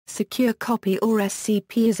Secure Copy or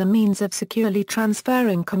SCP is a means of securely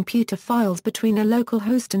transferring computer files between a local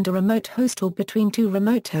host and a remote host or between two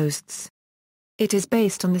remote hosts. It is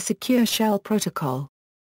based on the Secure Shell protocol.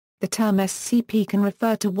 The term SCP can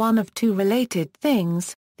refer to one of two related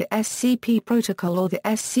things, the SCP protocol or the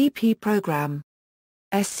SCP program.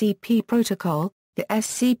 SCP protocol. The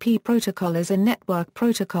SCP protocol is a network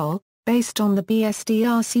protocol, based on the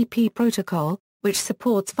BSDRCP protocol, which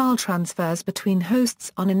supports file transfers between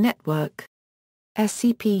hosts on a network.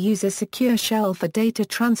 SCP uses Secure Shell for data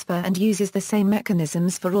transfer and uses the same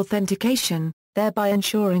mechanisms for authentication, thereby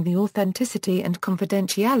ensuring the authenticity and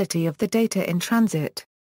confidentiality of the data in transit.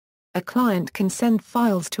 A client can send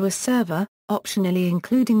files to a server, optionally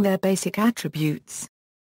including their basic attributes.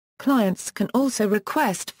 Clients can also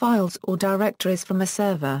request files or directories from a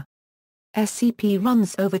server. SCP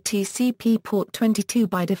runs over TCP port 22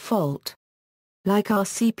 by default. Like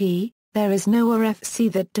RCP, there is no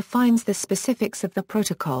RFC that defines the specifics of the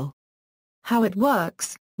protocol. How it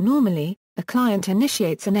works: normally, a client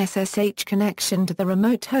initiates an SSH connection to the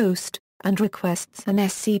remote host, and requests an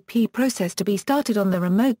SCP process to be started on the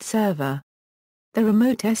remote server. The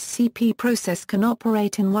remote SCP process can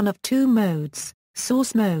operate in one of two modes: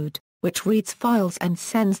 source mode, which reads files and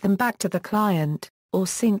sends them back to the client, or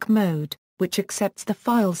sync mode, which accepts the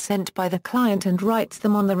files sent by the client and writes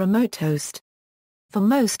them on the remote host. For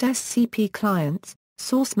most SCP clients,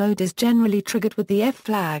 source mode is generally triggered with the F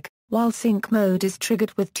flag, while sync mode is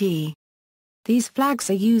triggered with T. These flags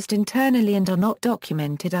are used internally and are not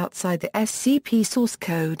documented outside the SCP source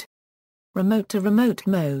code. Remote-to-remote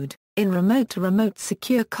mode. In remote-to-remote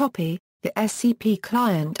secure copy, the SCP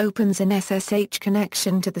client opens an SSH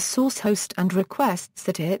connection to the source host and requests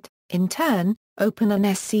that it, in turn, open an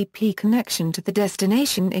SCP connection to the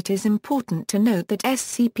destination. It is important to note that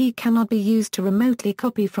SCP cannot be used to remotely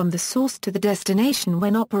copy from the source to the destination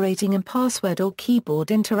when operating in password or keyboard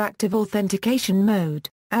interactive authentication mode,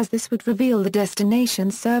 as this would reveal the destination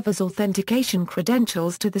server's authentication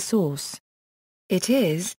credentials to the source. It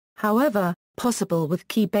is, however, possible with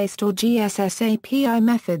key-based or GSS API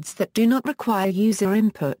methods that do not require user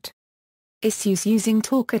input. Issues using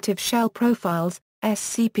talkative shell profiles.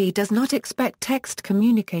 SCP does not expect text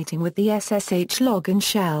communicating with the SSH login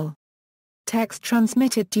shell. Text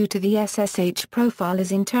transmitted due to the SSH profile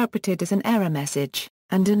is interpreted as an error message,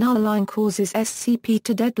 and a null line causes SCP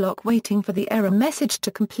to deadlock waiting for the error message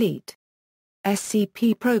to complete.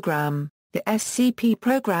 SCP program. The SCP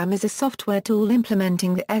program is a software tool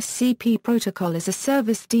implementing the SCP protocol as a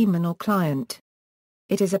service daemon or client.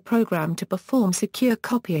 It is a program to perform secure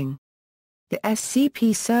copying. The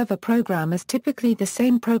SCP server program is typically the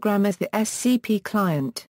same program as the SCP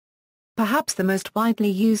client. Perhaps the most widely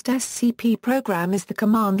used SCP program is the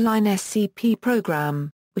command line SCP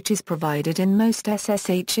program, which is provided in most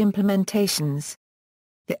SSH implementations.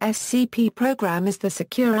 The SCP program is the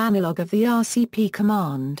secure analog of the RCP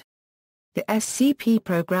command. The SCP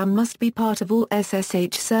program must be part of all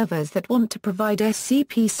SSH servers that want to provide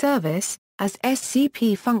SCP service, as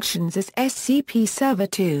SCP functions as SCP Server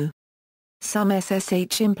 2. Some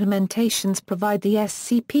SSH implementations provide the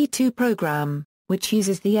SCP2 program, which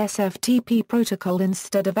uses the SFTP protocol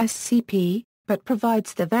instead of SCP, but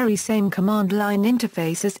provides the very same command line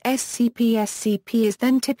interface as SCP. SCP is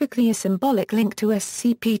then typically a symbolic link to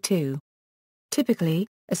SCP2. Typically,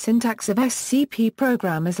 a syntax of SCP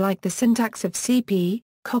program is like the syntax of CP,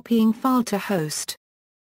 copying file to host.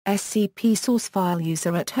 SCP source file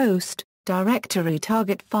user at host, directory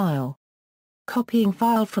target file. Copying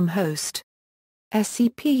file from host.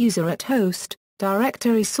 SCP user at host,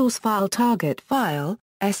 directory source file target file,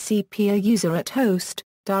 SCP a user at host,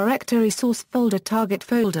 directory source folder target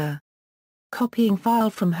folder. Copying file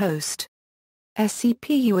from host.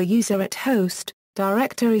 SCP a user at host,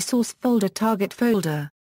 directory source folder target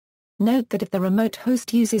folder. Note that if the remote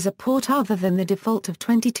host uses a port other than the default of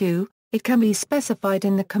 22, it can be specified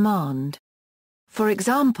in the command. For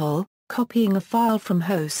example, copying a file from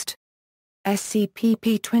host.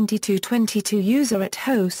 SCP-P2222 user at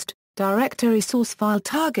host, directory source file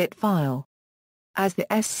target file. As the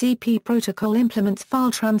SCP protocol implements file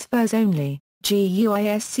transfers only, GUI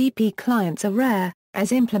SCP clients are rare,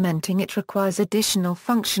 as implementing it requires additional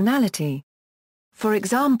functionality. For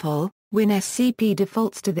example, WinSCP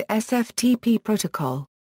defaults to the SFTP protocol.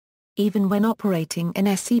 Even when operating in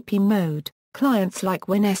SCP mode, clients like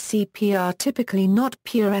WinSCP are typically not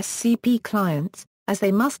pure SCP clients, as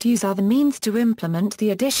they must use other means to implement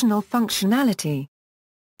the additional functionality.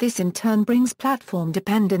 This in turn brings platform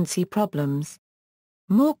dependency problems.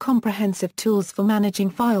 More comprehensive tools for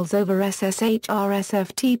managing files over SSH are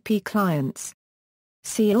SFTP clients.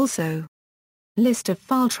 See also List of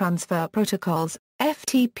file transfer protocols,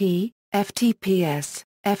 FTP, FTPS,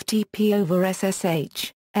 FTP over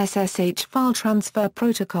SSH, SSH file transfer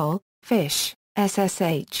protocol, FISH,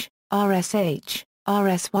 SSH, RSH,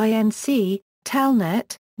 RSYNC,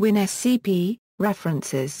 Telnet, WinSCP,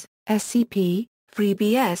 References, SCP,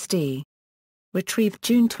 FreeBSD. Retrieved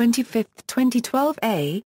June 25, 2012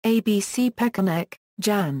 ABC Pekanek,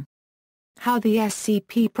 Jan. How the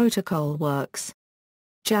SCP protocol works.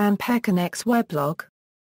 Jan Pekanek's weblog.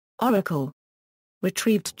 Oracle.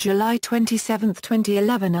 Retrieved July 27,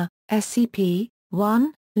 2011 SCP,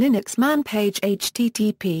 1, Linux man page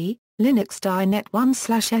http,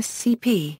 linux.net1/scp